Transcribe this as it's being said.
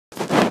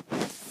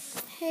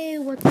Hey,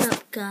 what's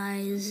up,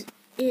 guys?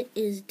 It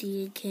is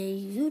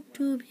D&K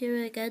YouTube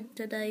here again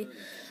today.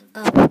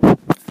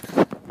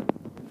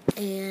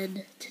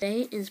 And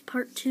today is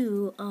part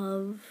 2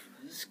 of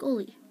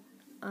SKOLEY.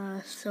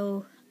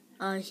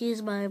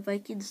 He's my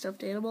Viking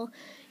stuffed animal.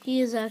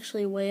 He is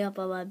actually way up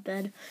on my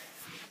bed.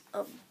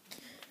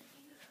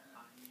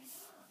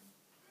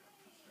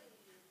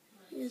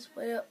 He's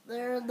way up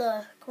there in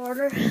the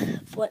corner.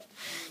 But,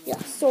 yeah,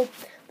 so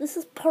this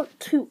is part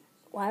 2.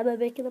 Why am I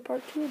making a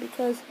part 2?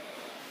 Because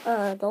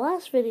the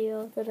last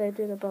video that I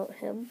did about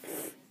him,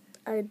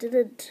 I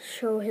didn't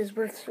show his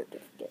birth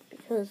certificate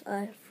because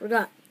I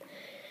forgot.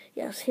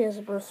 Yes, he has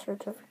a birth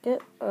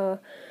certificate.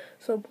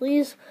 So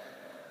please,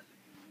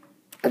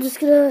 I'm just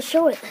gonna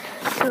show it.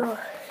 So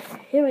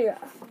here we are.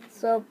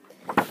 So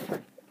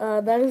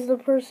that is the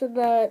person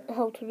that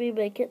helped me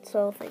make it.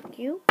 So thank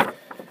you.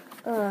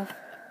 I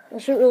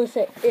shouldn't really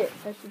say it.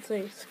 I should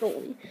say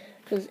SKOLEY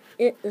because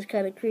it is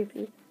kind of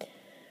creepy.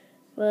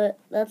 But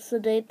that's the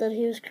date that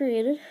he was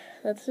created.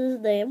 That's his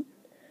name.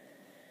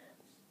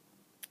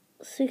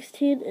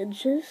 16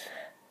 inches.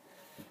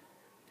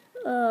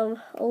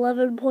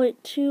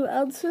 11.2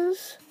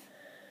 ounces.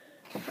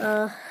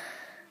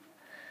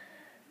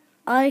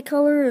 Eye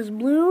color is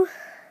blue.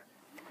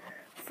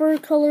 Fur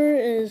color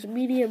is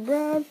medium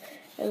brown.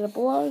 And it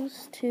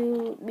belongs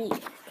to me,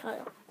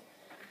 Kyle.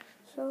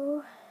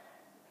 So,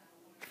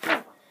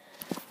 yeah.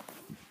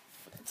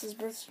 That's his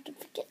birth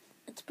certificate.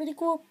 It's pretty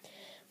cool.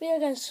 But yeah,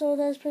 guys, so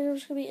that's pretty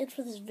much going to be it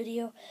for this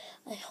video.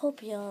 I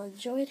hope y'all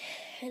enjoyed,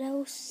 and I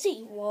will see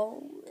you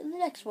all in the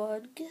next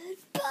one.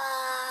 Goodbye!